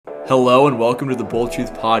Hello and welcome to the Bold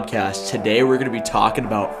Truth Podcast. Today we're going to be talking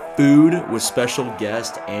about food with special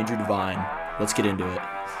guest Andrew Devine. Let's get into it.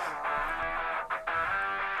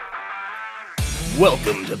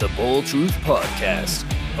 Welcome to the Bold Truth Podcast,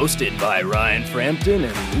 hosted by Ryan Frampton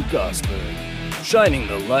and Luke Osberg, shining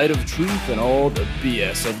the light of truth and all the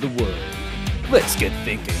BS of the world. Let's get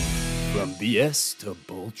thinking, from BS to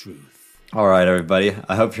Bold Truth. All right, everybody.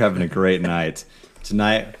 I hope you're having a great night.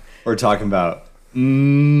 Tonight, we're talking about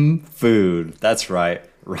food. That's right.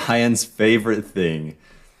 Ryan's favorite thing.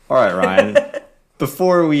 All right, Ryan.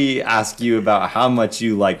 Before we ask you about how much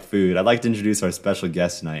you like food, I'd like to introduce our special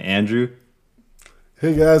guest tonight, Andrew.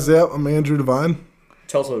 Hey guys, I'm Andrew Devine.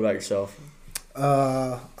 Tell us a little about yourself.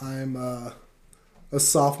 I'm a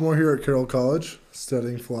sophomore here at Carroll College,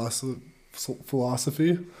 studying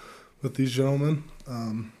philosophy with these gentlemen.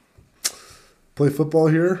 Play football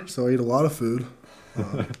here, so I eat a lot of food.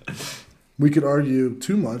 We could argue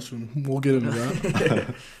too much, and we'll get into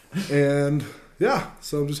that. And yeah,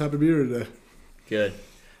 so I'm just happy to be here today. Good.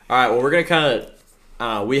 All right, well, we're going to kind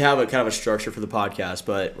of, we have a kind of a structure for the podcast,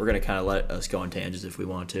 but we're going to kind of let us go on tangents if we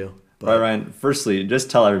want to. But, All right, Ryan. Firstly, just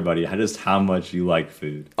tell everybody just how much you like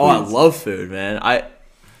food. Oh, I love food, man. I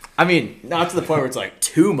mean, not to the point where it's like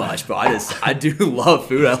too much, but I do love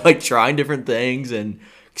food. I like trying different things and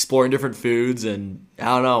exploring different foods, and I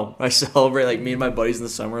don't know. I celebrate, like, me and my buddies in the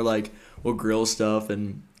summer, like, we'll grill stuff,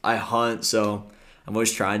 and I hunt, so I'm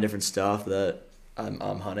always trying different stuff that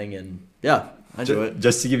I'm hunting, and yeah, I enjoy it.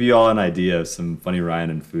 Just to give you all an idea of some funny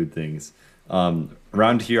Ryan and food things,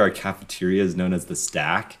 around here our cafeteria is known as the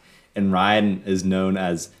Stack, and Ryan is known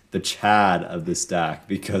as the Chad of the Stack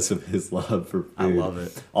because of his love for food. I love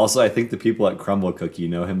it. Also, I think the people at Crumble Cookie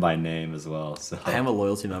know him by name as well. So I am a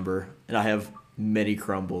loyalty member, and I have many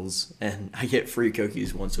crumbles, and I get free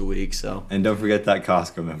cookies once a week. So, and don't forget that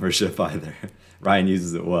Costco membership either. Ryan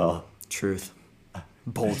uses it well. Truth.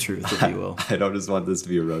 Bold truth, if you will. I don't just want this to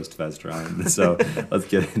be a roast fest, Ryan. So let's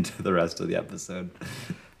get into the rest of the episode.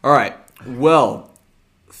 All right. Well,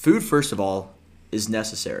 food, first of all, is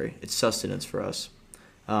necessary. It's sustenance for us.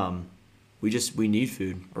 We need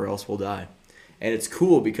food or else we'll die. And it's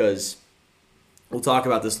cool because we'll talk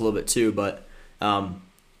about this a little bit too, but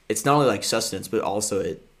it's not only like sustenance, but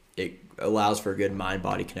also it allows for a good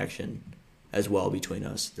mind-body connection as well between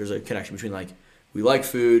us. There's a connection between, like, we like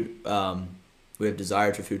food, we have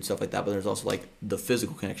desire for food, stuff like that, but there's also, like, the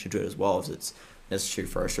physical connection to it as well, as it's necessary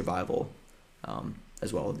for our survival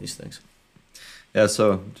as well in these things. Yeah,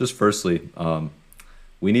 so just firstly,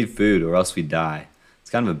 we need food or else we die. It's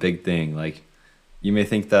kind of a big thing. Like, you may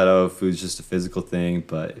think that, food's just a physical thing,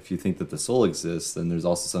 but if you think that the soul exists, then there's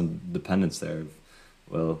also some dependence there.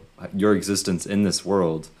 Well, your existence in this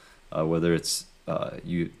world, whether it's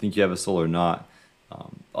you think you have a soul or not,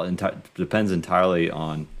 depends entirely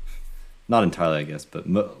on, not entirely, I guess, but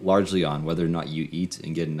largely on whether or not you eat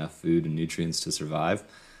and get enough food and nutrients to survive.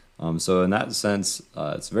 So in that sense,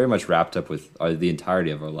 it's very much wrapped up with the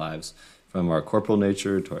entirety of our lives, from our corporal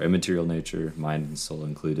nature to our immaterial nature, mind and soul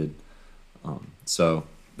included. So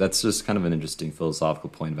that's just kind of an interesting philosophical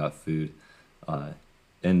point about food.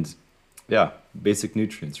 And yeah, basic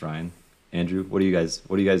nutrients, Ryan. Andrew, what do you guys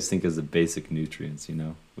think is the basic nutrients,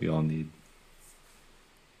 we all need?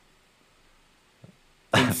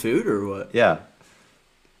 In food or what? Yeah.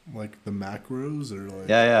 Like the macros or like...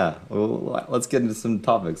 Yeah. Well, let's get into some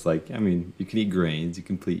topics. Like, I mean, you can eat grains, you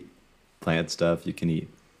can eat plant stuff, you can eat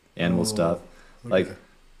animal stuff. Okay. Like,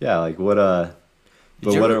 yeah, like what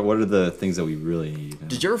what are the things that we really need?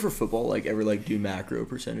 Did you ever for football, like, ever, like, do macro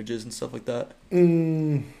percentages and stuff like that?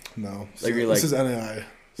 No. Like, you're this is NAI.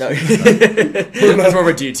 No. That's more of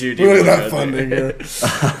a D2. We're not funding here.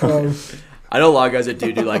 I know a lot of guys that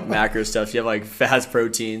do like macro stuff. You have, like, fats,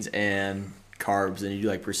 proteins, and carbs, and you do,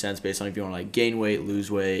 like, percents based on if you want to, like, gain weight, lose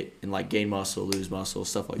weight, and, like, gain muscle, lose muscle,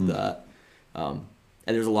 stuff like that. And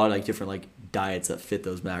there's a lot of, like, different, like, diets that fit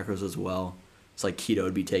those macros as well. It's like keto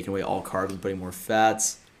would be taking away all carbs and putting more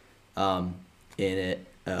fats in it,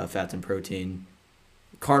 fats and protein.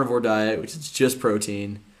 Carnivore diet, which is just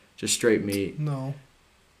protein, just straight meat. No.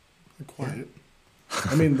 Quiet.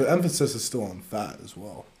 I mean, the emphasis is still on fat as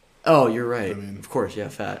well. Oh, you're right. I mean, of course, yeah,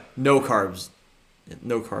 fat. No carbs in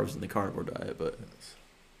the carnivore diet, but...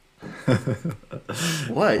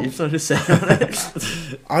 What? You're supposed to say on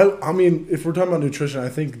it? I mean, if we're talking about nutrition, I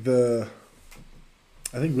think really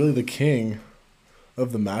the king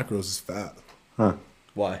of the macros is fat. Huh.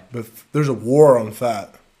 Why? But there's a war on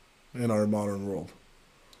fat in our modern world.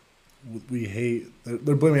 We hate...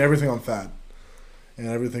 They're blaming everything on fat. And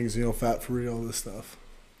everything's, fat free, all this stuff.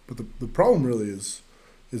 But the problem really is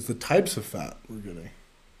the types of fat we're getting.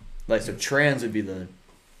 Like, so trans would be the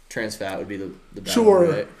Trans fat would be the bad Sure, one,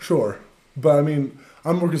 right? sure. But I mean,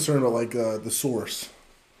 I'm more concerned about like the source.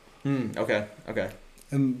 Okay.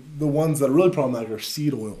 And the ones that are really problematic are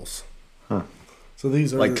seed oils. Huh. So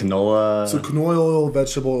these are Like canola. So canola oil,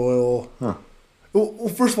 vegetable oil. Huh. Well,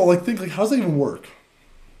 first of all, like think like how does that even work?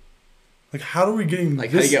 Like how are we getting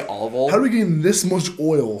Like this? how do you get olive oil? How are we getting this much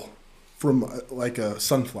oil from like a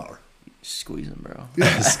sunflower? Squeeze them, bro.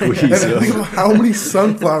 Squeeze And them. think of how many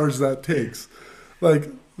sunflowers that takes. Like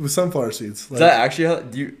with sunflower seeds. Is Like, that actually how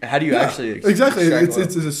do you yeah, actually exactly? extract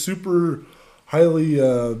It's oil? a super highly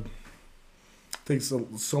takes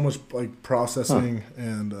so much like processing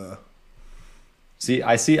and. See,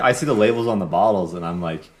 I see the labels on the bottles, and I'm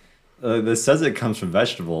like, this says it comes from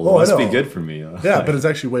vegetables. Oh, It I must be know. good for me. Yeah, but it's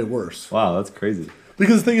actually way worse. wow, that's crazy.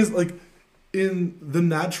 Because the thing is, like, in the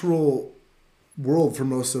natural world for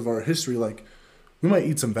most of our history, like, we might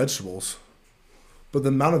eat some vegetables, but the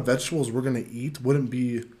amount of vegetables we're going to eat wouldn't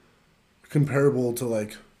be comparable to,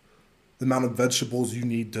 like, the amount of vegetables you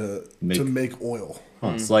need to make oil.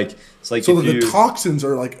 Huh, It's like So if the you, toxins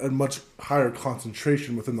are, like, a much higher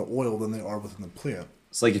concentration within the oil than they are within the plant.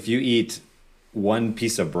 it's like if you eat one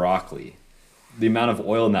piece of broccoli, the amount of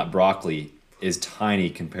oil in that broccoli is tiny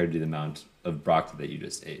compared to the amount of broccoli that you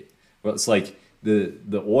just ate. Well, it's like the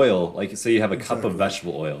oil, like say you have a cup of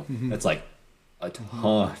vegetable oil, that's like a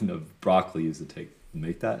ton of broccoli used to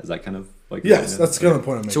make that. Is that kind of like Yes, that's kind of the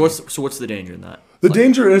point I'm making. So what's the danger in that? The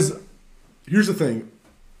danger is, here's the thing.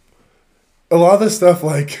 A lot of this stuff,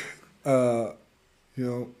 like, you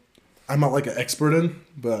know, I'm not like an expert in,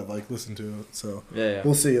 but I've like listened to it, so Yeah.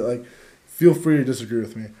 we'll see. Like, feel free to disagree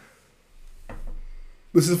with me.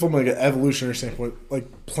 This is from like an evolutionary standpoint.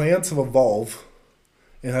 Like, plants have evolved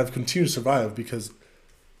and have continued to survive because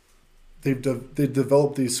they've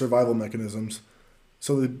developed these survival mechanisms.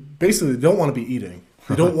 So they basically don't want to be eating.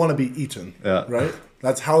 They don't want to be eaten. Yeah. Right.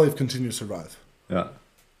 That's how they've continued to survive. Yeah.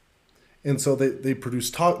 And so they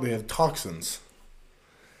produce they have toxins.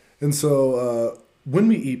 And so when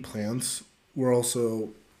we eat plants, we're also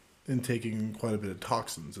intaking quite a bit of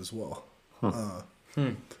toxins as well.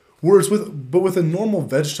 Whereas with a normal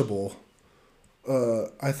vegetable,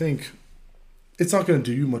 I think it's not going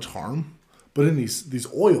to do you much harm. But in these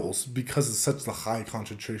oils, because it's such a high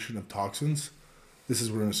concentration of toxins, this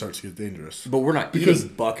is where it starts to get dangerous. But we're not Because-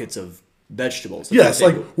 eating buckets of vegetables. That's Yes, what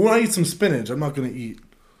I'm like saying. when I eat some spinach, I'm not going to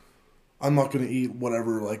eat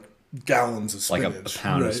whatever like gallons of Like spinach. a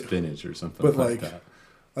pound of right? spinach or something But like like, that.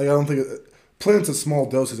 I don't think plants at small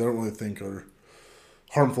doses. I don't really think are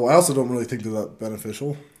harmful. I also don't really think they're that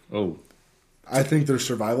beneficial. Oh. I think they're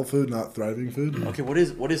survival food, not thriving food. Okay, what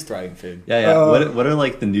is thriving food? Yeah. What are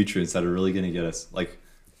like the nutrients that are really going to get us like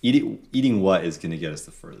eating what is going to get us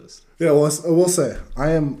the furthest? Yeah, well, I will say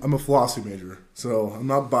I'm a philosophy major, so I'm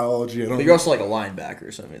not biology. I don't. But you're also like a linebacker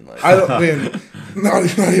or something like. I don't. Man, not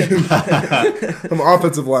even. I'm an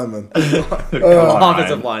offensive lineman.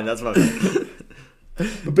 offensive line. That's what I'm.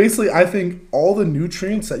 But basically, I think all the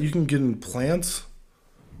nutrients that you can get in plants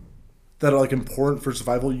that are like important for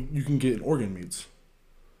survival, you can get in organ meats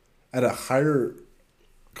at a higher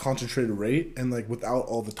concentrated rate and like without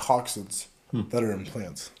all the toxins that are in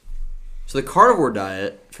plants. So the carnivore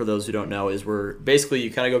diet, for those who don't know, is where basically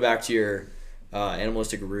you kind of go back to your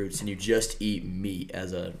animalistic roots and you just eat meat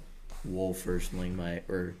as a wolf or something like,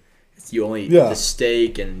 or you only eat the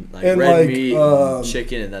steak and like And, red like, meat and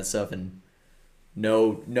chicken and that stuff and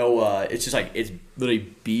no it's just like it's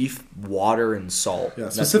literally beef, water, and salt. Yeah,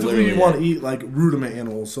 That's specifically you literally want it. to eat like ruminant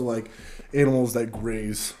animals, so like animals that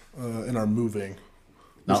graze and are moving.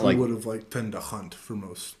 Not Which we like- would have like tend to hunt for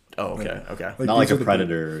most. Oh, okay, okay. Not these like are a the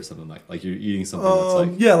predator or something like you're eating something that's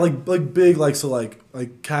like yeah, like big, like so like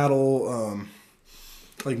cattle,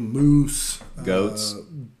 like moose, Goats?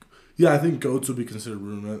 Yeah, I think goats would be considered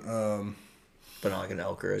ruminant. But not like an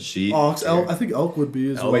elk or a sheep. Ox, elk, I think elk would be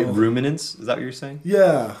as well. Wait, ruminants? Is that what you're saying?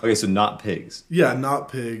 Yeah, Okay, so not pigs. yeah,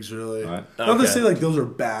 not pigs really. All right. Not to Okay. say like those are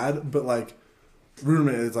bad, but like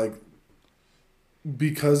ruminant is like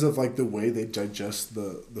because of like the way they digest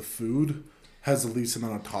the food has the least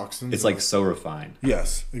amount of toxins. It's like so refined.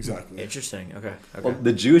 yes, exactly. Interesting. Okay. Okay. Well,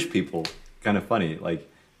 the Jewish people, kind of funny. Like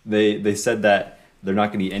they said that they're not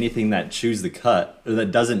going to eat anything that chews the cud or that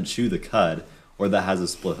doesn't chew the cud or that has a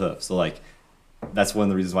split hoof. So like that's one of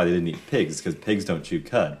the reasons why they didn't eat pigs, because pigs don't chew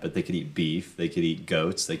cud, but they could eat beef, they could eat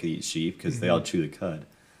goats, they could eat sheep because they all chew the cud.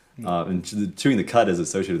 And chewing the cud is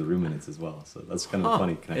associated with ruminants as well. So that's kind of a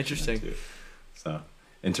funny connection. Interesting. there, too. So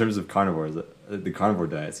in terms of carnivores, the carnivore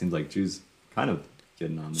diet seems like Jews kind of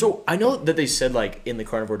getting on there. So I know that they said like in the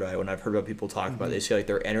carnivore diet, when I've heard about people talk about it, they say like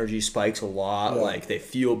their energy spikes a lot, Yeah. like they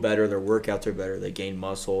feel better, their workouts are better, they gain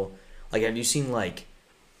muscle. Like have you seen like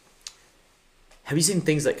have you seen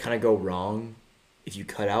things that kind of go wrong if you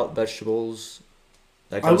cut out vegetables?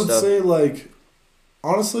 That I kind of would stuff. say, like,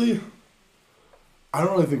 honestly, I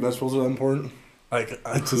don't really think vegetables are that important. Like,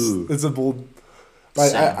 it's a bold.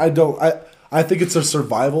 Like, Same. I don't. I think it's a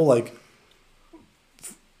survival. Like,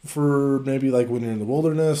 for maybe like when you're in the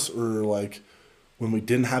wilderness, or like when we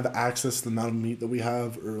didn't have access to the amount of meat that we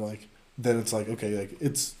have, or like then it's like, okay, like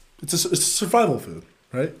it's a survival food,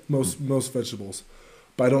 right? Most vegetables,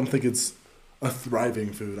 but I don't think it's a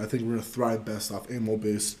thriving food. I think we're gonna thrive best off animal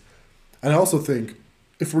based, and I also think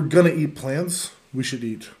if we're gonna eat plants, we should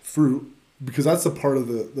eat fruit, because that's the part of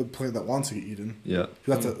the plant that wants to get eaten. Yeah.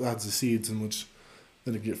 That's the seeds in which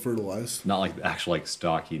then it get fertilized. Not like the actual like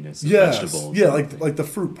stockiness of Yes. vegetables. Yeah, like the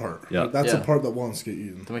fruit part. Yeah. Like, that's Yeah. the part that wants to get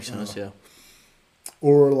eaten. That makes sense. Yeah.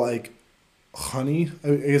 Or like honey.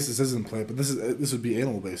 I guess this isn't plant, but this would be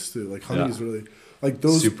animal based too. Like honey Yeah. is really like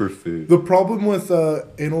those. Superfood. The problem with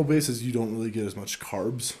animal based is you don't really get as much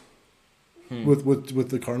carbs with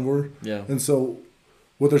the carnivore. Yeah. And so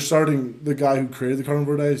what they're starting, the guy who created the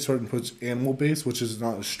carnivore diet is starting to put animal based, which is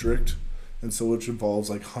not as strict, and so which involves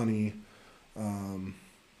like honey,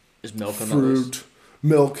 Is milk on that list? fruit,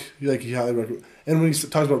 milk. Like he highly recommend. And when he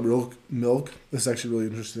talks about real milk, this is actually really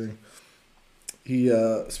interesting. He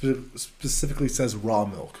specifically says raw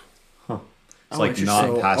milk. It's Oh, like interesting.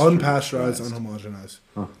 not So pasteurized. unpasteurized, unhomogenized.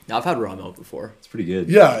 Now, I've had raw milk before. It's pretty good.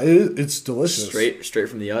 Yeah, it's delicious. Straight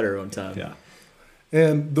from the udder one time. Yeah.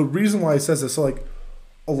 And the reason why he says this, so like,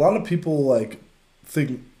 a lot of people like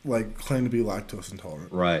think like claim to be lactose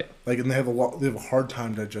intolerant, Right. like, and they have a hard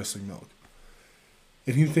time digesting milk.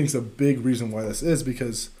 And he thinks a big reason why this is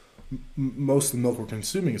because most of the milk we're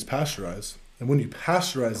consuming is pasteurized, and when you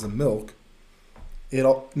pasteurize the milk,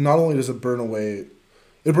 not only does it burn away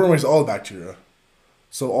all the bacteria,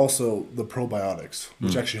 so also the probiotics,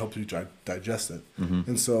 which actually help you digest it.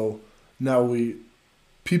 And so now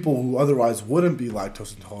people who otherwise wouldn't be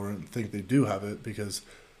lactose intolerant think they do have it because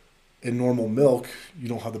in normal milk you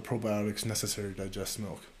don't have the probiotics necessary to digest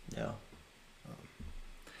milk. Yeah.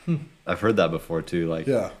 I've heard that before too. Like,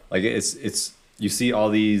 Yeah. like it's you see all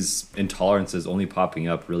these intolerances only popping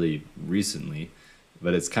up really recently,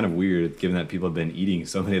 but it's kind of weird given that people have been eating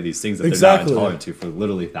so many of these things that Exactly. they're not intolerant to for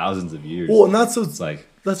literally thousands of years. Well, and that's it's like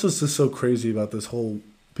what's just so crazy about this whole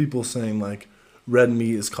people saying like red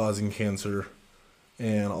meat is causing cancer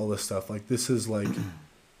and all this stuff. Like this is what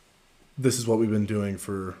we've been doing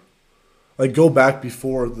for like go back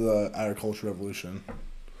before the agriculture revolution,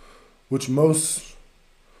 which most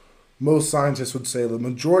scientists would say the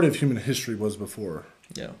majority of human history was before.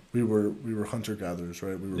 Yeah. We were hunter gatherers,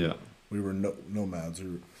 right? Yeah. We were nomads,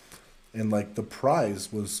 and like the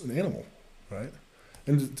prize was an animal, right?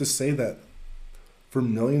 And to say that for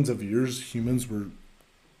millions of years humans were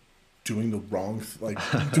doing the wrong,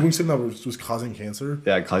 doing something that was causing cancer.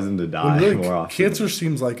 yeah, it causes them to When die really, more often. cancer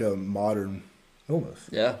seems like a modern illness.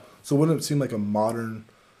 Yeah. So wouldn't it seem like a modern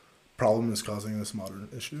problem is causing this modern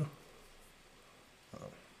issue?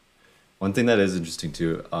 One thing that is interesting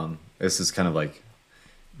too, this is kind of like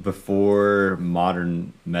before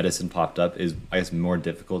modern medicine popped up, is I guess more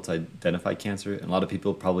difficult to identify cancer, and a lot of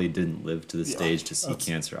people probably didn't live to the stage to see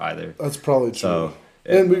cancer either. That's probably true. So,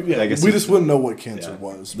 and I guess we it's- just wouldn't know what cancer Yeah.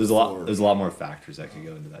 was. There's before. a lot more factors that could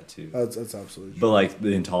go into that too. That's absolutely true. But like the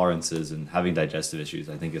intolerances and having digestive issues,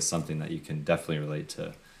 I think is something that you can definitely relate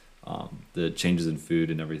to. The changes in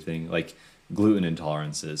food and everything, like gluten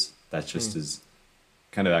intolerances, that just is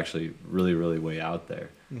kind of actually really, really way out there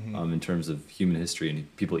in terms of human history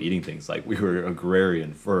and people eating things. Like we were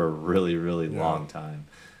agrarian for a really, really long time.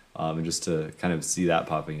 And just to kind of see that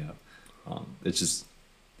popping up, it just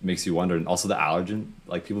makes you wonder. And also the allergen,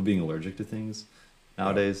 like people being allergic to things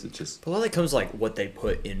nowadays, it just... But a lot of that comes like what they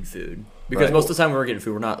put in food. Because Right. most of the time when we're getting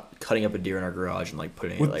food, we're not cutting up a deer in our garage and like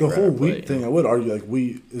putting With it like the right whole on our wheat plate, thing, you I know? would argue like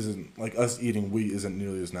wheat isn't like us eating wheat isn't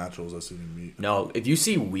nearly as natural as us eating meat. No, if you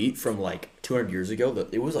see wheat from like 200 years ago,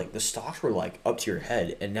 it was like the stalks were like up to your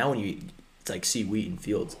head, and now when you like see wheat in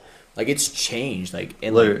fields, like it's changed, like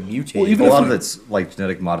and like Literally. mutated. Well, even a if lot you- of it's like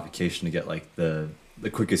genetic modification to get like the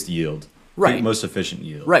quickest yield, Right. the most efficient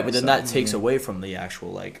yield, right, but then So- that takes away from the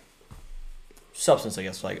actual like substance, I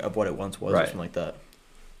guess, like of what it once was, or Right. something like that.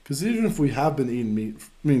 Because even if we have been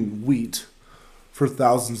eating wheat for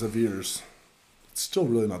thousands of years, it's still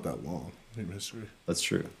really not that long in human history. That's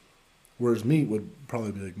true. Whereas meat would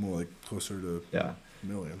probably be like more like closer to Yeah, a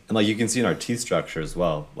million. and like you can see in our teeth structure as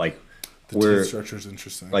well, like The we're teeth structure is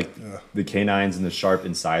interesting. like yeah. the canines and the sharp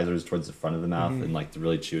incisors towards the front of the mouth, and like the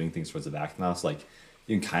really chewing things towards the back of the mouth. So, like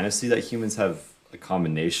you can kind of see that humans have a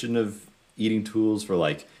combination of eating tools for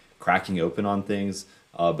like cracking open on things,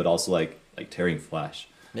 but also like tearing flesh.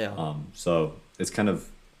 Yeah. So it's kind of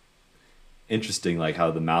interesting, like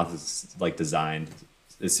how the mouth is like designed.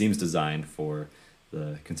 It seems designed for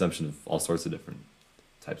the consumption of all sorts of different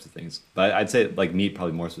types of things. But I'd say like meat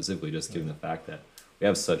probably more specifically, just given the fact that we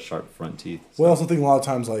have such sharp front teeth. So. Well, I also think a lot of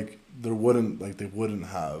times like they wouldn't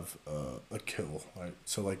have a kill, right?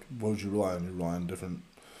 So like, what would you rely on? You rely on different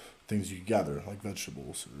things you gather, like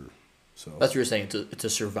vegetables or so. That's what you're saying. It's a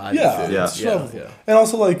survival Yeah, food. Yeah. it's survival. And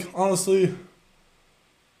also like honestly,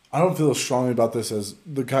 I don't feel as strongly about this as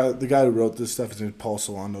the guy who wrote this stuff. His name is Paul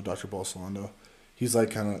Solando, Dr. Paul Solando. He's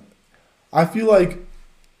like kind of, I feel like,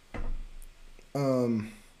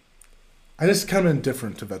 I just kind of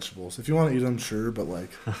indifferent to vegetables. If you want to eat them, sure, but like,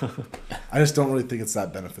 I just don't really think it's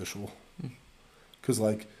that beneficial. Because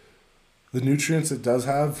like, the nutrients it does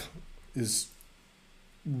have is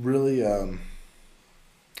really, in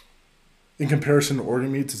comparison to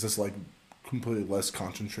organ meats, it's just like completely less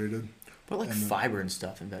concentrated. But like fiber and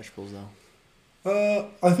stuff in vegetables, I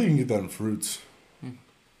think you can get that in fruits.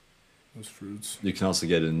 Those fruits. You can also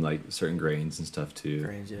get in like certain grains and stuff too.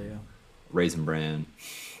 grains, yeah. Raisin bran.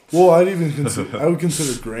 Well, I would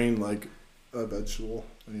consider grain like a vegetable.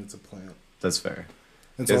 I think it's a plant. That's fair.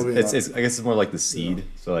 And so I guess it's more like the seed. Yeah.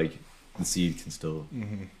 So like the seed can still.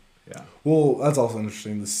 Mm-hmm. Yeah. Well, that's also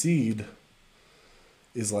interesting. The seed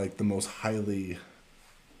is like the most highly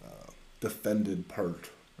defended part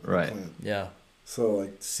of Right. the plant. Yeah. So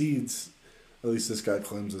like seeds, at least this guy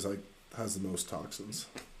claims, is like has the most toxins.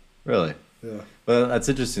 Really. Yeah. But that's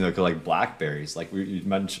interesting though, 'cause like blackberries, like you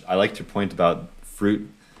mentioned, I liked your point about fruit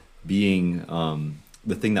being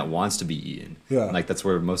the thing that wants to be eaten. Yeah. And, like that's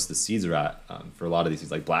where most of the seeds are at for a lot of these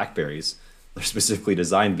things. Like blackberries, they're specifically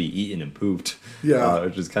designed to be eaten and pooped. Yeah.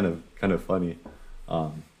 Which is kind of funny.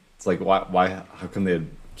 It's like why how come they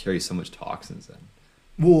carry so much toxins then?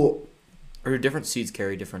 Well, Or do different seeds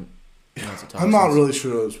carry different amounts of toxins? I'm not really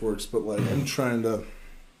sure how this works, but like I'm trying to.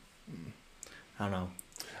 I don't know.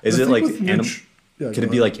 Is The it thing like with Yeah, Can go it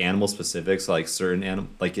be ahead. like animal specific? So like certain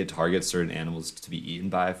like it targets certain animals to be eaten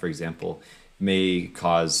by, for example, may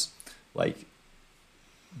cause like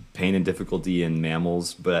pain and difficulty in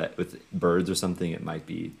mammals, but with birds or something, it might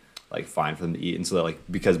be like fine for them to eat. And so that like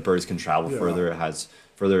because birds can travel Yeah. further, it has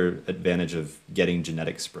further advantage of getting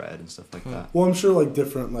genetic spread and stuff like that. Well, I'm sure like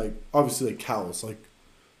different, like obviously like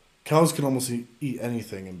cows can almost eat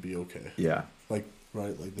anything and be okay. Yeah, Like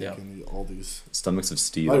right, like they Yeah. can eat all these. stomachs of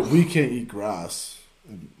steel. Like we can't eat grass,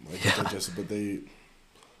 and like digest it, but they eat.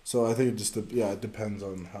 So I think it just it depends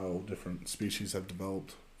on how different species have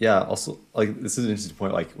developed. Yeah, also, like, this is an interesting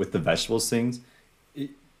point. Like, with the vegetables things,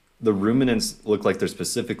 the ruminants look like they're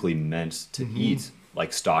specifically meant to eat,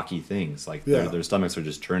 like, stocky things. Like, Yeah. their stomachs are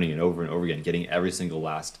just churning it over and over again, getting every single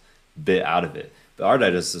last bit out of it. But our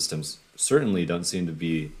digestive systems certainly don't seem to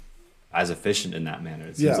be as efficient in that manner.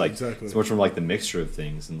 It seems Yeah, like exactly. it's much more like the mixture of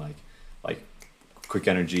things and, like quick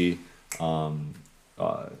energy,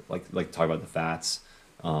 like talk about the fats,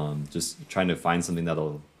 just trying to find something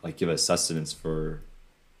that'll, like, give us sustenance for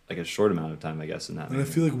like a short amount of time, I guess, in that. And I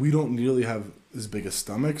feel like we don't nearly have as big as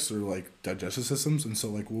stomachs or like digestive systems, and so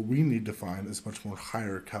like what we need to find is much more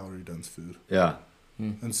higher calorie dense food. Yeah.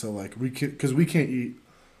 And so like we can't eat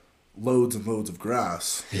loads and loads of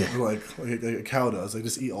grass, Yeah. or like a cow does. They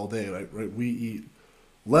just eat all day, right? We eat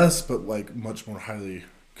less, but like much more highly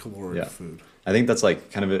caloric Yeah. food. I think that's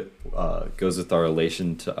like kind of it goes with our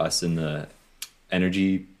relation to us in the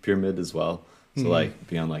energy pyramid as well. So like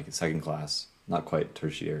being on like second class, not quite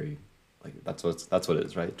tertiary, like that's what it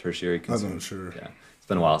is, right? Tertiary I'm consumer. not sure. Yeah, it's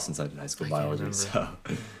been a while since I did high school I can't biology, remember.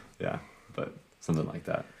 so yeah, but something like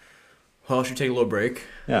that. Well, should we take a little break?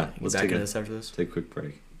 Yeah, Get let's back take into a this after this. take a quick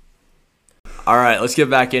break. All right, let's get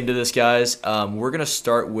back into this, guys. We're gonna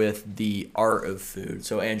start with the art of food.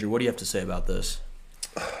 So, Andrew, what do you have to say about this?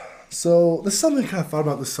 So this is something I kind of thought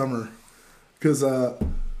about this summer, because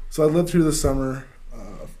so I lived through the summer,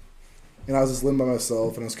 and I was just living by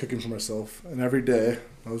myself, and I was cooking for myself, and every day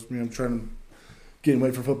I was trying to gain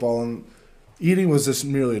weight for football, and eating was just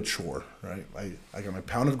merely a chore, right? I got my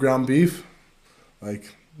pound of ground beef,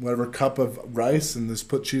 like whatever cup of rice, and just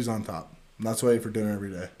put cheese on top, and that's what I ate for dinner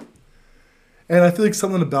every day. And I feel like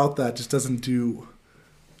something about that just doesn't do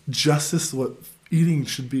justice to what eating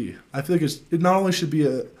should be. I feel like it not only should be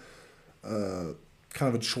a kind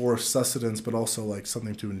of a chore sustenance, but also like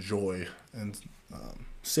something to enjoy and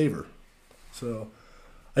savor. So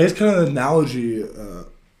I guess kind of an analogy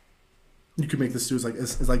you could make this to is like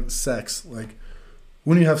it's like sex. Like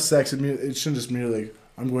when you have sex, it shouldn't just merely like,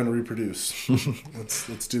 I'm going to reproduce.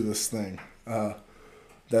 let's do this thing that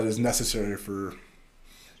is necessary for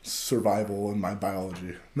survival in my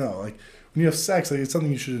biology. No, like when you have sex, like it's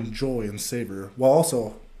something you should enjoy and savor, while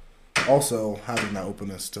also having that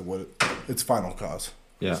openness to what its final cause.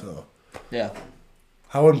 Yeah. So, Yeah.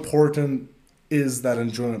 how important is that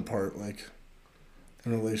enjoyment part, like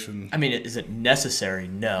in relation? I mean, is it necessary?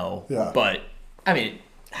 No. Yeah. But I mean,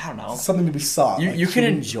 I don't know. It's something to be sought. You, like, you can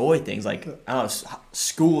shouldn't- enjoy things like, I don't know,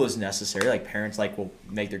 school is necessary. Like parents will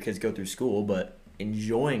make their kids go through school, but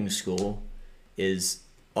enjoying school is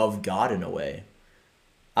of God in a way.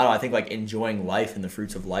 I don't know, I think like enjoying life and the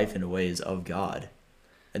fruits of life in a way is of God.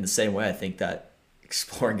 In the same way, I think that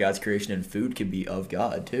exploring God's creation in food can be of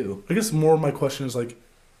God too. I guess more of my question is like,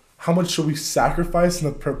 how much should we sacrifice in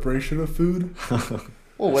the preparation of food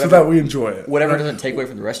Well, so that we enjoy it? whatever doesn't take away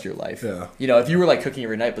from the rest of your life. Yeah. You know, if you were like cooking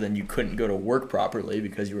every night, but then you couldn't go to work properly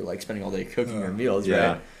because you were like spending all day cooking your meals,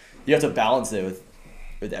 Yeah. right? You have to balance it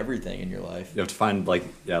with everything in your life. You have to find like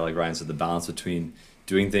Ryan said, the balance between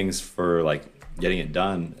doing things for like getting it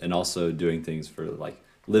done and also doing things for like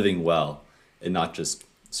living well and not just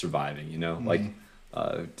surviving. You know, like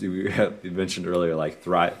we mentioned earlier, like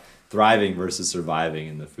thriving versus surviving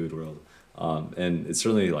in the food world, and it's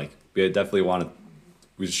certainly like we definitely want to.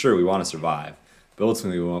 We want to survive, but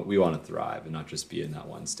ultimately we want to thrive and not just be in that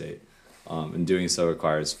one state. And doing so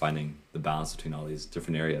requires finding the balance between all these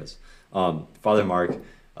different areas. Father Mark,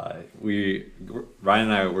 Ryan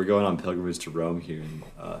and I, we're going on pilgrimage to Rome here in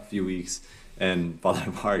a few weeks, and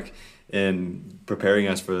Father Mark, in preparing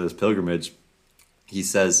us for this pilgrimage, he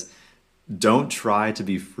says, don't try to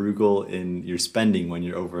be frugal in your spending when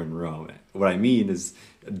you're over in Rome. What I mean is,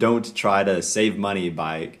 don't try to save money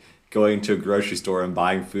by going to a grocery store and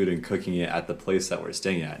buying food and cooking it at the place that we're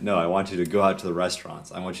staying at. No, I want you to go out to the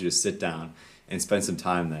restaurants. I want you to sit down and spend some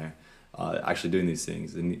time there actually doing these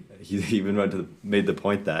things. And he even made the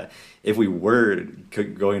point that if we were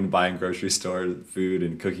going and buying grocery store food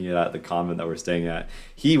and cooking it at the convent that we're staying at,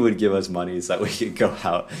 he would give us money so that we could go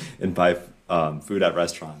out and buy food at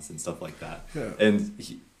restaurants and stuff like that. Yeah.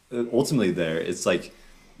 And ultimately there, it's like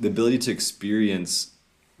the ability to experience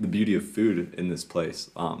the beauty of food in this place.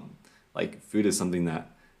 Like food is something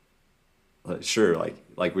that, sure,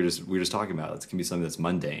 like we're just talking about, it can be something that's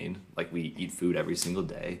mundane. Like we eat food every single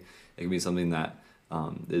day. It can be something that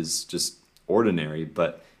is just ordinary.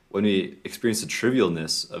 But when we experience the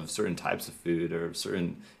trivialness of certain types of food or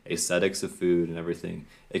certain aesthetics of food and everything,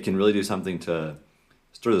 it can really do something to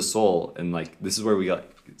stir the soul. And like this is where we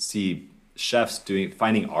see chefs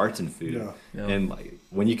finding art in food. Yeah. And like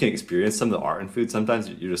when you can experience some of the art in food, sometimes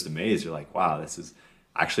you're just amazed. You're like, wow, this is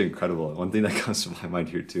actually incredible. One thing that comes to my mind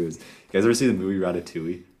here too is, you guys ever see the movie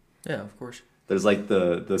Ratatouille? Yeah, of course. There's like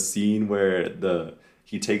the scene where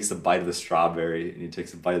he takes a bite of the strawberry and he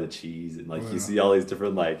takes a bite of the cheese, and like you see all these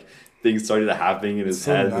different like things starting to happen in his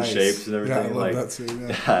So head, nice. the shapes and everything. Yeah, I love like that scene,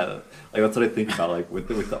 yeah. like that's what I think about, like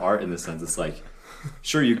with the art in this sense. It's like,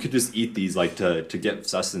 sure, you could just eat these like to get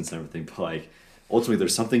sustenance and everything, but like ultimately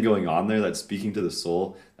there's something going on there that's speaking to the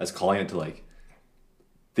soul, that's calling it to like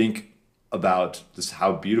think about just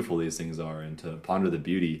how beautiful these things are and to ponder the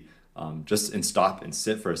beauty, just and stop and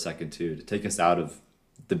sit for a second too, to take us out of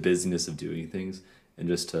the busyness of doing things and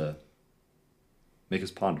just to make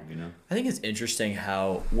us ponder, you know? I think it's interesting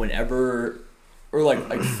how whenever, or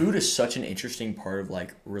like food is such an interesting part of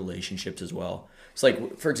like relationships as well. So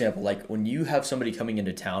like, for example, like when you have somebody coming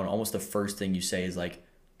into town, almost the first thing you say is like,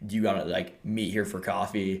 do you gotta like meet here for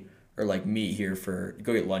coffee, or like meet here for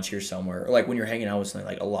go get lunch here somewhere, or like when you're hanging out with something,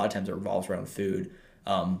 like a lot of times it revolves around food.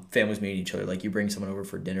 Families meeting each other, like you bring someone over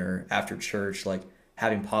for dinner after church, like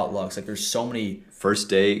having potlucks, like there's so many. First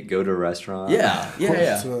date, go to a restaurant.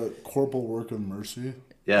 It's a corporal work of mercy.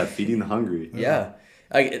 Yeah, feeding the hungry. Yeah.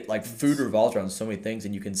 Like food revolves around so many things,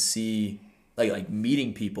 and you can see like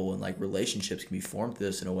meeting people and like relationships can be formed through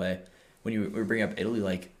this in a way. When we bring up Italy,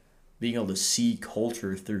 like being able to see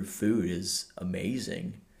culture through food is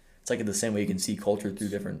amazing. It's like in the same way you can see culture through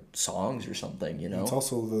different songs or something, you know? It's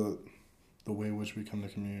also the way in which we come to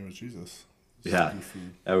communion with Jesus. Yeah.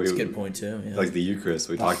 Food. That's a good point too. Yeah. Like the Eucharist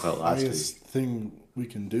we talked about last The week. highest thing we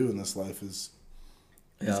can do in this life is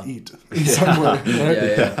Yeah. eat in some way. Right?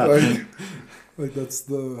 Yeah. Like that's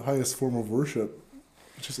the highest form of worship,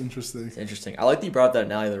 which is interesting. It's interesting. I like that you brought up that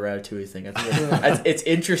analogy, the Ratatouille thing. I think it's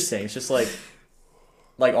interesting. It's just like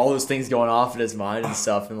all those things going off in his mind and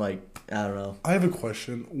stuff, and like I don't know. I have a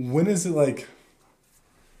question. When is it like?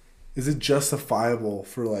 Is it justifiable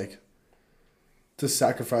for like to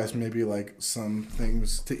sacrifice maybe like some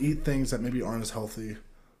things, to eat things that maybe aren't as healthy,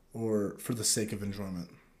 or for the sake of enjoyment?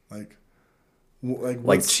 Like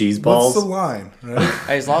cheese balls? What's the line? Right?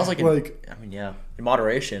 As long as like Like- I mean, yeah, in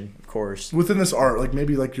moderation, of course. Within this art, like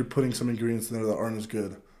maybe like you're putting some ingredients in there that aren't as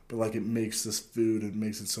good, but like it makes this food, it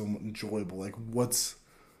makes it so enjoyable. Like what's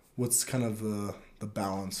kind of the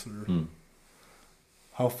balance, or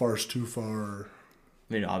how far is too far?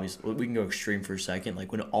 I mean, obviously, we can go extreme for a second.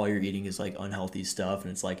 Like when all you're eating is like unhealthy stuff,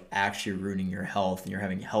 and it's like actually ruining your health, and you're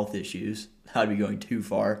having health issues. That'd be going too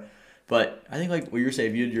far. But I think like what you're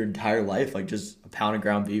saying, if you did your entire life, like just a pound of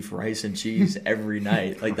ground beef, rice, and cheese every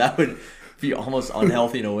night, like that would be almost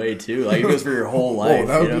unhealthy in a way too. Like it goes for your whole life.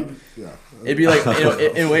 That you would know? be, yeah. It'd be like, you know,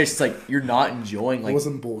 in a way, it's like you're not enjoying I like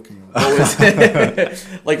wasn't bulking.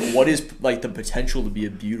 like what is like the potential to be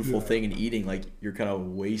a beautiful thing in eating. Like you're kind of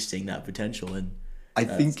wasting that potential, and I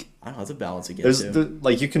think I don't know. It's a balance again. there's Too.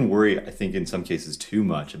 like you can worry. I think in some cases too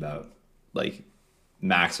much about like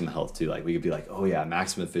maximum health too. Like we could be like, oh yeah,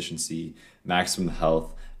 maximum efficiency, maximum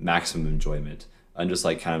health, maximum enjoyment, and just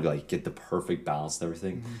like kind of like get the perfect balance and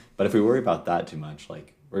everything. But if we worry about that too much,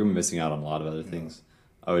 like we're gonna be missing out on a lot of other things.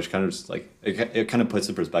 Which kind of just like it kind of puts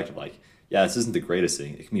in perspective. Like, yeah, this isn't the greatest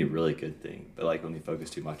thing. It can be a really good thing, but like when we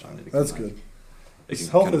focus too much on it, it That's can, good. Like, it Because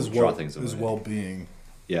can health kind of is draw things away. well-being.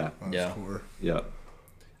 Yeah, At Yeah. its core. yeah.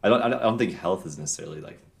 I don't think health is necessarily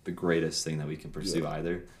like the greatest thing that we can pursue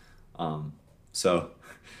either. So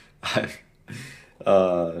I've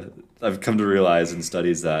come to realize in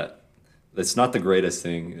studies that it's not the greatest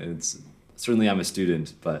thing. It's certainly I'm a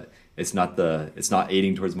student, but it's not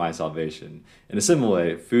aiding towards my salvation. In a similar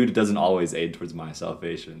way, food doesn't always aid towards my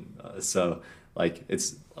salvation. So like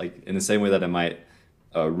it's like in the same way that I might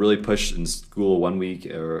really push in school one week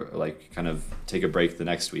or like kind of take a break the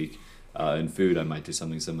next week. In food, I might do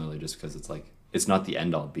something similar just because it's like it's not the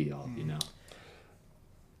end all be all, you know.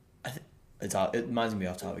 It reminds me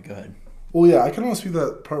off topic. Go ahead. Well, yeah, I kind of want to speak to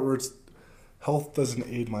that part where it's health doesn't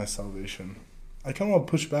aid my salvation. I kind of want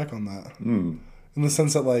to push back on that in the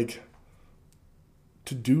sense that like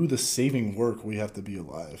to do the saving work, we have to be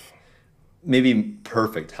alive. Maybe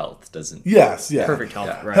perfect health doesn't. Yes, yeah. Perfect health,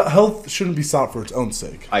 Yeah. right? Health shouldn't be sought for its own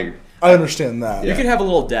sake. I agree. I understand that. You can have a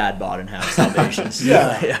little dad bod and have salvation. So,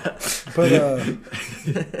 Yeah.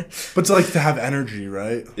 But to like to have energy,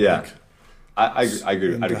 right? Yeah. Like, I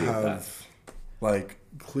agree. and I'd to agree with that. have like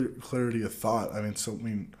clarity of thought. I mean,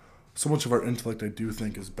 so much of our intellect, I do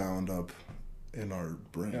think, is bound up in our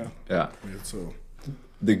brain. Yeah. So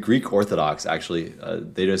The Greek Orthodox actually,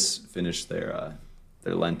 they just finished their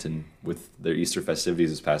Lenten with their Easter festivities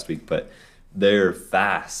this past week, but their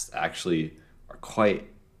fasts actually are quite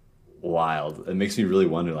wild. It makes me really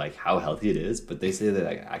wonder like how healthy it is, but they say that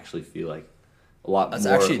I actually feel like a lot That's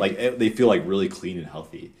more actually- like they feel like really clean and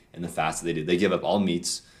healthy in the fast that they do. They give up all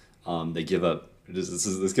meats. They give up. This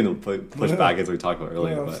is going to push back as we talked about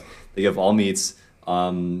earlier, but they give up all meats.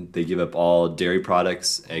 They give up all dairy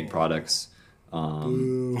products, egg products,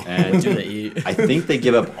 and do they eat I think they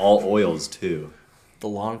give up all oils too, the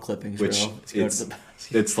lawn clippings? which bro. Let's go to the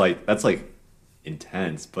basket. it's like that's like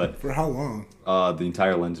intense, but for how long? the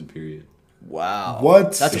entire Lenten period. What? Wow.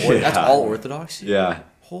 That's Yeah. all Orthodox? Yeah,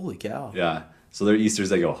 Holy cow. yeah. So their Easters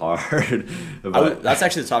they go hard. But That's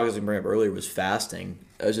actually the topic I was going to bring up earlier was fasting.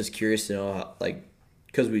 I was just curious to know, how, like,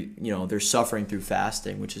 because they're suffering through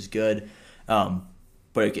fasting, which is good.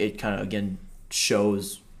 But it kind of, again,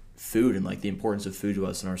 shows food and, like, the importance of food to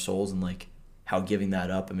us and our souls and, like, how giving that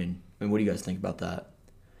up. I mean, what do you guys think about that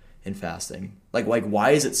in fasting? Like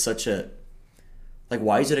why is it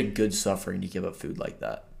why is it a good suffering to give up food like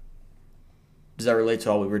that? Does that relate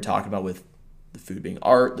to all we were talking about with the food being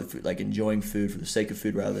art, the food, like enjoying food for the sake of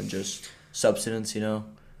food rather than just substance, you know?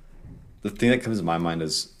 the thing that comes to my mind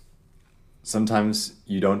is sometimes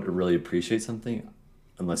you don't really appreciate something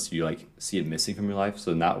unless you like see it missing from your life.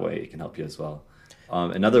 So in that way, it can help you as well.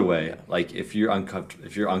 Another way, like if you're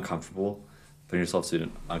uncomfortable, putting yourself in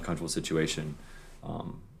an uncomfortable situation,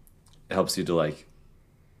 it helps you to like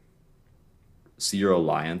see your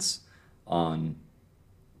reliance on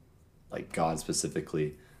like God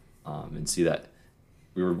specifically, and see that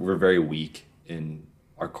we're very weak in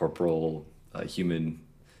our corporal human,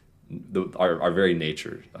 our very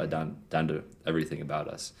nature, down to everything about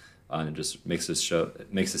us, and it just makes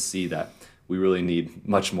us see that we really need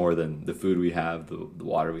much more than the food we have, the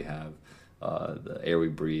water we have, the air we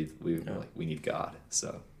breathe. We need God.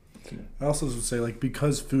 So I also would say like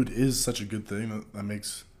because food is such a good thing, that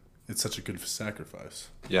makes it such a good sacrifice.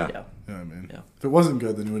 yeah, Yeah. You know what I mean? Yeah. If it wasn't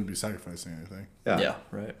good, then you wouldn't be sacrificing anything. Yeah,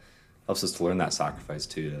 right. helps us to learn that sacrifice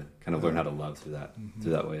too, to kind of learn how to love through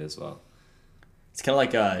that way as well. It's kind of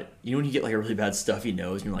like when you get like a really bad stuffy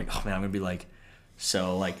nose and you're like, oh man, I'm gonna be like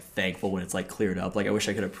so like thankful when it's like cleared up. Like I wish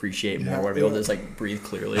I could appreciate more when I'd be able to just like breathe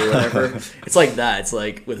clearly or whatever. It's like that. It's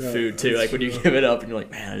like with food too. Like when you give it up and you're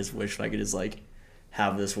like, man, I just wish I could just like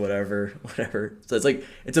have this whatever. So it's like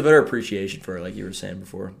it's a better appreciation for it, like you were saying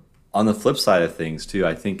before. On the flip side of things too,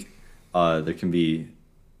 I think there can be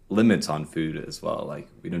limits on food as well. Like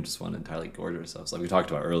we don't just want to entirely gorge ourselves. Like we talked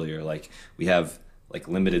about earlier, like we have like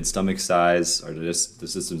limited stomach size, or the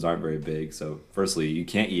systems aren't very big. So firstly, you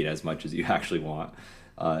can't eat as much as you actually want.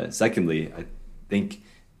 Secondly, I think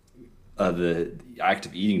the act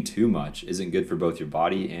of eating too much isn't good for both your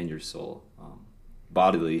body and your soul.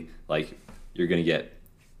 Bodily, like you're gonna get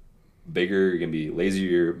bigger, you're gonna be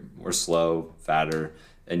lazier, more slow, fatter,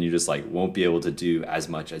 and you just like won't be able to do as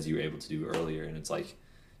much as you were able to do earlier. And it's like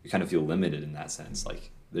you kind of feel limited in that sense.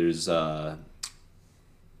 Like there's to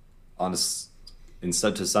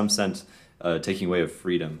some sense taking away of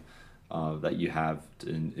freedom that you have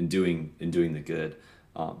in doing the good,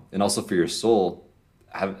 and also for your soul,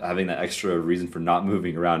 having that extra reason for not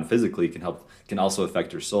moving around physically can also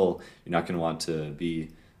affect your soul. You're not going to want to be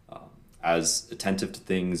as attentive to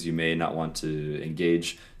things. You may not want to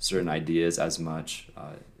engage certain ideas as much,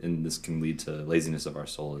 and this can lead to laziness of our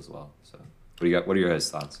soul as well. So what are your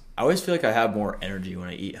guys' thoughts? I always feel like I have more energy when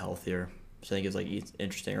I eat healthier. So I think it's like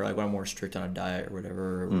interesting, or like when I'm more strict on a diet or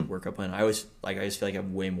whatever, or workout plan. I just feel like I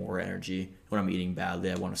have way more energy when I'm eating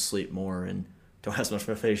badly. I want to sleep more and don't have as much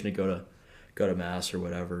motivation to go to mass or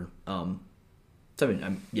whatever. So I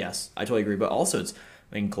mean, yes, I totally agree. But also,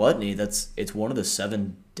 gluttony. It's one of the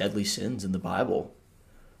 7 deadly sins in the Bible,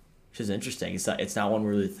 which is interesting. It's not one we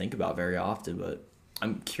really think about very often. But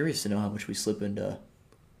I'm curious to know how much we slip into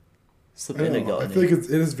gluttony. I feel like it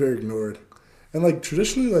is very ignored, and like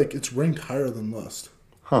traditionally, like it's ranked higher than lust.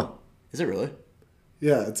 Huh? Is it really?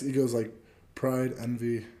 Yeah, it goes like pride,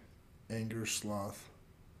 envy, anger, sloth,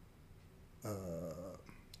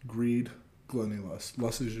 greed, gluttony, lust.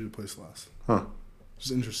 Lust is usually placed last. Huh? Which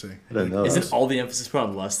is interesting. I didn't know. Isn't all the emphasis put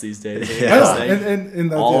on lust these days? Yeah.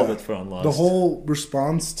 And that, all of it's put on lust. The whole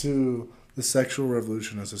response to the sexual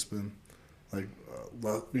revolution has just been like,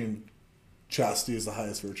 chastity is the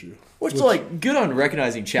highest virtue. Which like good on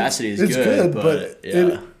recognizing chastity is it's good, but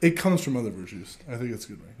yeah. it comes from other virtues. I think it's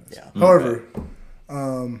good to recognize. Yeah. However,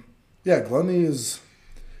 gluttony is,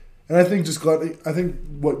 and I think just gluttony. I think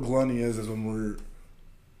what gluttony is when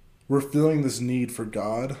we're feeling this need for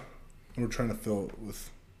God, and we're trying to fill it with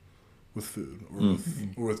food or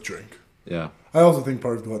with drink. Yeah. I also think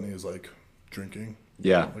part of gluttony is like drinking.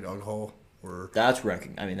 Yeah. Like alcohol or. That's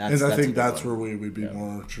I mean that's. And I think a good that's one. where we'd be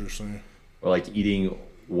more traditionally. Or like eating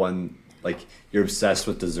one, like you're obsessed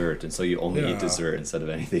with dessert, and so you only eat dessert instead of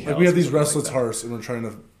anything else. We have these restless hearts, and we're trying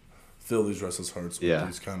to fill these restless hearts with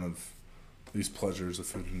these kind of these pleasures of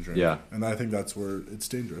food and drink. Yeah. And I think that's where it's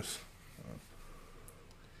dangerous.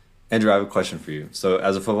 Andrew, I have a question for you. So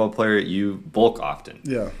as a football player, you bulk often.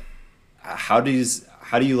 Yeah. How do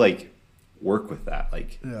you like work with that?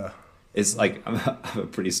 Like, it's like I'm a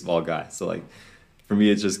pretty small guy, so like for me,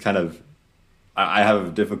 it's just kind of I have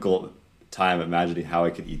a difficult time imagining how I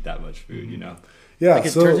could eat that much food. You know? Yeah. Like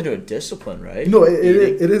it turns into a discipline, right? No, it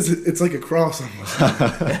is. It's like a cross almost.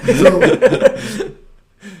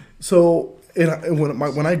 so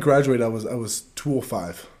when I graduated, I was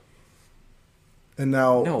 205. And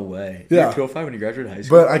now, no way. Yeah. You were 205 when you graduated high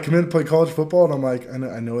school. But I committed to play college football, and I'm like, I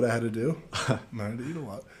know what I had to do. I had to eat a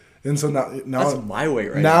lot, and so now that's my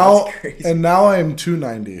weight right now. That's crazy. And now I'm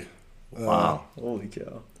 290. Wow, holy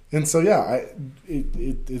cow! And so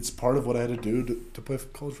it's part of what I had to do to play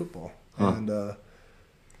college football. And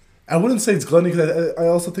I wouldn't say it's gluttony because I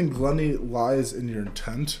also think gluttony lies in your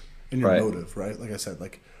intent and your motive, right? Like I said,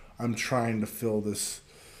 like I'm trying to fill this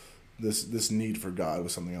need for God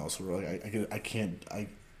with something else. Where like I can't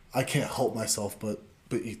help myself but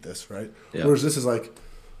eat this, right? Yeah. Whereas this is like,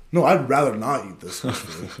 no, I'd rather not eat this much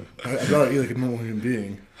food. I'd rather eat like a normal human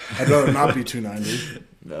being. I'd rather not be 290.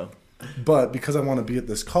 No. But because I want to be at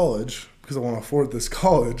this college, because I want to afford this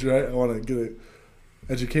college, right? I want to get an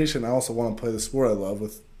education. I also want to play the sport I love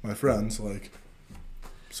with my friends. Like,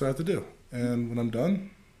 so I have to do. And when I'm done,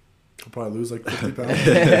 I'll probably lose like 50 pounds.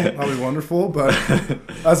 That'll be wonderful. But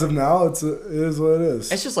as of now, it is what it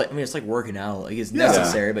is. It's just like, it's like working out. Like it's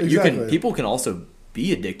necessary, but people can also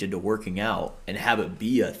be addicted to working out and have it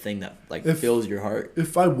be a thing that like fills your heart.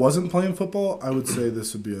 If I wasn't playing football, I would say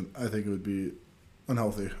this would be I think it would be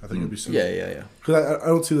unhealthy. I think it would be super. Yeah. Because I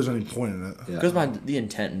don't see there's any point in it. Yeah. It goes behind the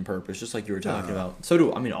intent and purpose, just like you were talking about. So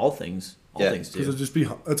do all things. All things do.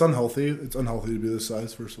 Because it's unhealthy. It's unhealthy to be this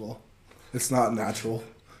size. First of all, it's not natural.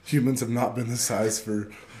 Humans have not been this size for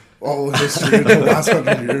all of history in the last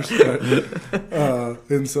 100 years. Right?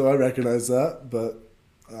 And so I recognize that. But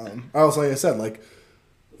I also, like I said, like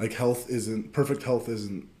perfect health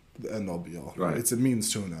isn't the end all be all. Right. It's a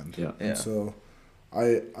means to an end. Yeah. And so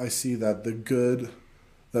I see that the good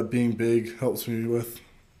that being big helps me with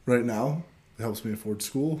right now. It helps me afford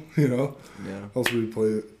school, Yeah. Helps me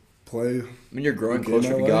play. I mean, you're growing Again,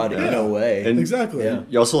 closer to I God like- in a way. And- Exactly. Yeah.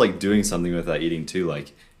 You're also like doing something with that eating too.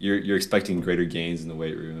 Like you're expecting greater gains in the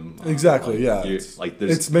weight room. Exactly, Like, yeah. you're- Like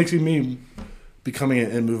there's It's making me becoming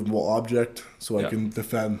an immovable object so I Yeah. can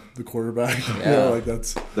defend the quarterback. Yeah. Like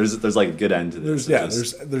that's there's like a good end to this.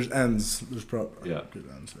 there's ends. There's Yeah. good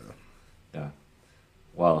ends. Yeah. Yeah.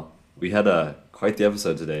 Wow. We had quite the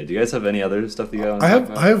episode today. Do you guys have any other stuff that you guys want to I talk have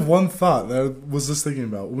about? I have one thought that I was just thinking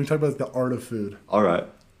about when we talk about the art of food. All right.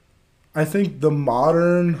 I think the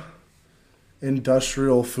modern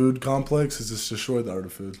industrial food complex has just destroyed the art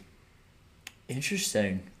of food.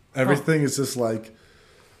 Interesting. Everything is just like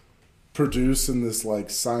produced in this like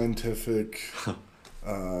scientific,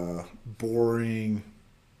 boring,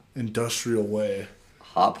 industrial way.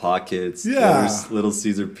 Hot Pockets. Yeah. Little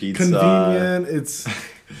Caesar pizza. Convenient. It's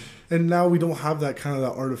and now we don't have that kind of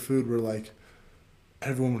that art of food where like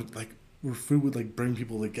everyone would like where food would like bring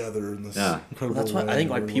people together in this Yeah. incredible That's why way. I think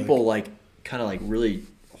like where, people like kind of like really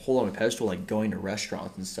hold on a pedestal like going to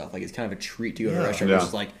restaurants and stuff. Like it's kind of a treat to go to a Yeah. restaurant Yeah.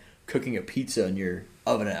 versus like cooking a pizza in your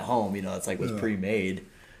oven at home. You know, it's like was Yeah. pre-made.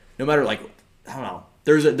 No matter like I don't know.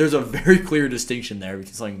 There's a very clear distinction there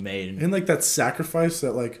between something made and and like that sacrifice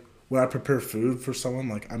that like when I prepare food for someone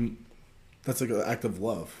like that's like an act of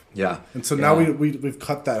love. Yeah. And so now Yeah. we've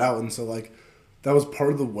cut that out, and so like that was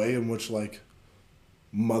part of the way in which like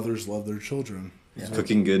mothers love their children. Yeah.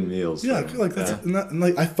 Cooking good meals. Yeah, for- like that's yeah. and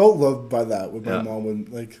like I felt loved by that with my Yeah. mom when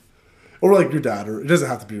like, or like your dad, or it doesn't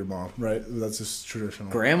have to be your mom, right? That's just traditional.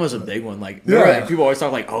 grandma's a big one. Like Yeah. remember, like, people always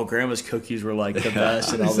talk like, oh, grandma's cookies were like the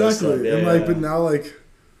best and all this stuff. Exactly, Yeah, and like yeah. but now like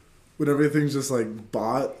when everything's just like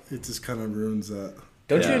bought, it just kind of ruins that.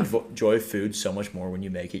 Don't Yeah. you enjoy food so much more when you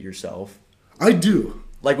make it yourself? I do,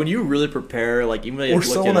 Like when you really prepare, like even when you or look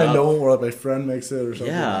someone it I up, know, or like my friend makes it, or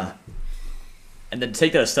something. yeah. And then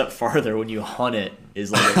take that a step farther when you hunt it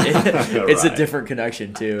is like it's a Right. different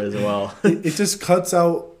connection too as well. It just cuts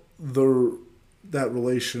out that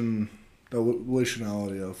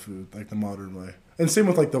relationality of food, like the modern way. And same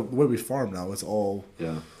with like the way we farm now. It's all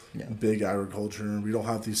Yeah. Yeah. big agriculture, and we don't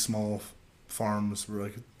have these small farms where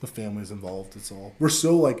like the family's involved. It's all we're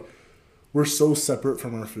so separate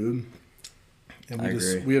from our food, and I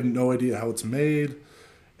agree. we have no idea how it's made,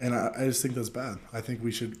 and I just think that's bad. I think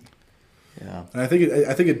we should, Yeah. and I think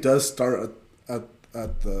it does start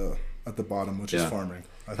at the bottom, which is Yeah. farming.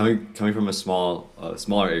 I think. Coming from a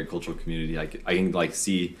smaller agricultural community, I can like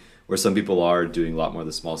see where some people are doing a lot more of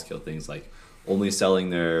the small scale things, like only selling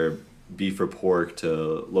their beef or pork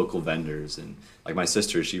to local vendors. And like my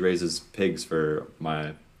sister, she raises pigs for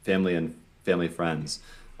my family and family friends.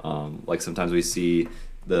 Like sometimes we see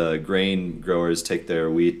the grain growers take their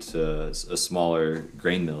wheat to a smaller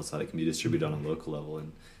grain mill so that it can be distributed on a local level.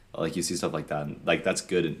 And like you see stuff like that, and like that's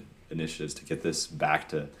good initiatives to get this back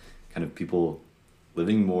to kind of people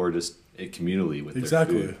living more just communally with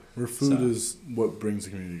Exactly. their food. Where food So- is what brings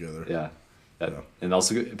the community together. Yeah. Yeah. And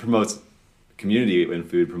also it promotes community, and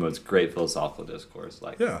food promotes great philosophical discourse.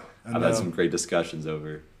 Like Yeah. And, I've had some great discussions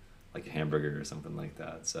over like a hamburger or something like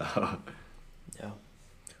that. So Yeah.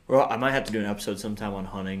 Well, I might have to do an episode sometime on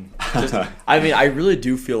hunting. Just, I mean, I really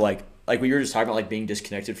do feel like what you were just talking about, like being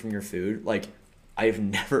disconnected from your food. Like, I've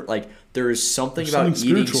never like there is something There's about something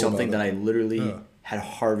eating spiritual something about that I literally Yeah. had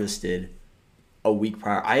harvested a week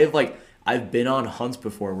prior. I've been on hunts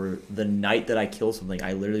before where the night that I kill something,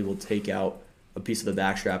 I literally will take out a piece of the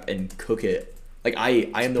backstrap and cook it. Like I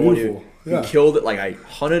am the one beautiful. who Yeah. killed it. Like I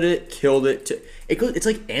hunted it, killed it. It's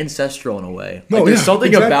like ancestral in a way. No, Like there's yeah, something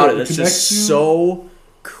exactly. about it It that's connects just you. so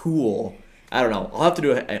cool. I don't know. I'll have to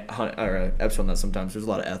do a episode on that sometimes. There's a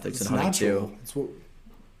lot of ethics it's in hunting natural. too. It's what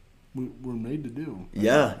we're made to do.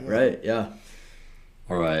 Yeah, right. Yeah.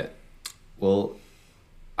 all right. Well,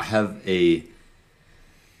 I have a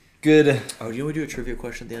good Oh, do you want to do a trivia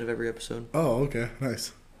question at the end of every episode? Oh, okay.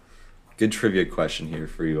 Nice. good trivia question here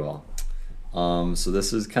for you all. So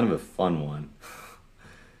this is kind of a fun one.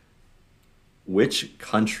 Which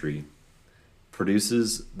country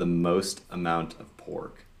produces the most amount of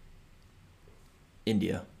pork?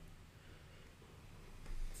 India.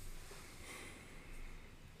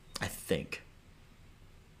 I think.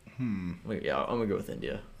 Wait, yeah, I'm gonna go with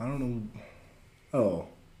India. I don't know. Oh.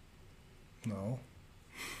 No.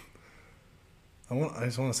 I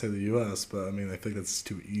just want to say the U.S., but I mean, I think that's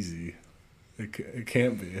too easy. It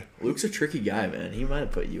can't be. Luke's a tricky guy, man. He might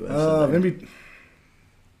have put U.S. in there. Maybe.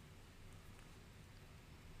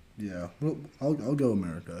 Yeah, well, I'll go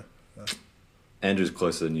America. Andrew's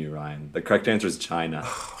closer than you, Ryan. The correct answer is China.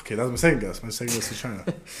 Okay, that was my second guess. My second guess is China.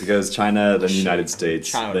 Because China, then United States,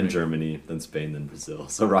 China. then Germany, then Spain, then Brazil.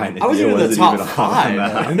 So Ryan, I was India even in the wasn't top even on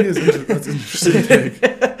five. that. That's interesting take.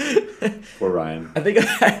 Poor Ryan. I think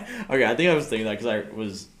I was thinking that because I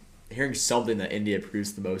was hearing something that India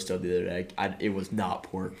produced the most of the other day. It was not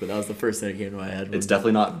pork, but that was the first thing that came to my head. It's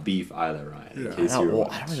definitely not beef either, Ryan. In Yeah. case I you were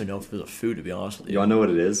don't even know if there's a food, to be honest with you. You want to know what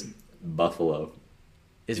it is? Buffalo.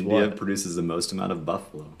 Is India what? produces the most amount of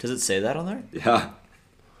buffalo. Does it say that on there? Yeah.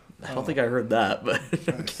 I don't think I heard that, but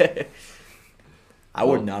okay. I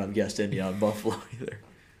would not have guessed India on buffalo either.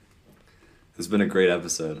 It's been a great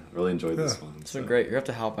episode. I really enjoyed this one. It's been great. You're going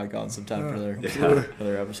to have to hop back on sometime for Yeah.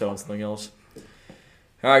 another episode on something else.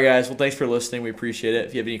 All right, guys. Well, thanks for listening. We appreciate it.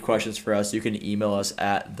 If you have any questions for us, you can email us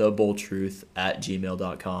at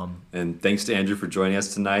theboldtruth@gmail.com. And thanks to Andrew for joining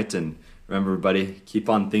us tonight. And remember, everybody, keep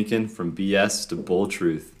on thinking from BS to bold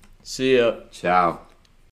truth. See ya. Ciao.